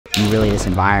really this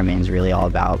environment is really all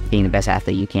about being the best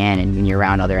athlete you can, and when you're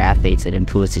around other athletes, it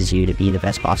influences you to be the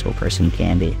best possible person you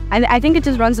can be. I think it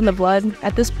just runs in the blood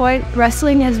at this point.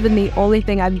 Wrestling has been the only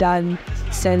thing I've done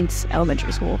since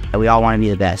elementary school. We all want to be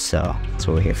the best, so that's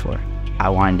what we're here for. I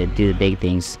wanted to do the big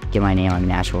things, get my name on the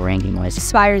national ranking list.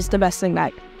 SPIRE is the best thing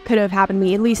that could have happened to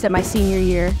me, at least at my senior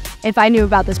year. If I knew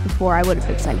about this before, I would have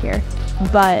been sent here.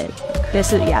 But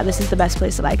this is the best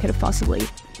place that I could have possibly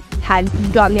had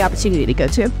gotten the opportunity to go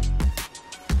to.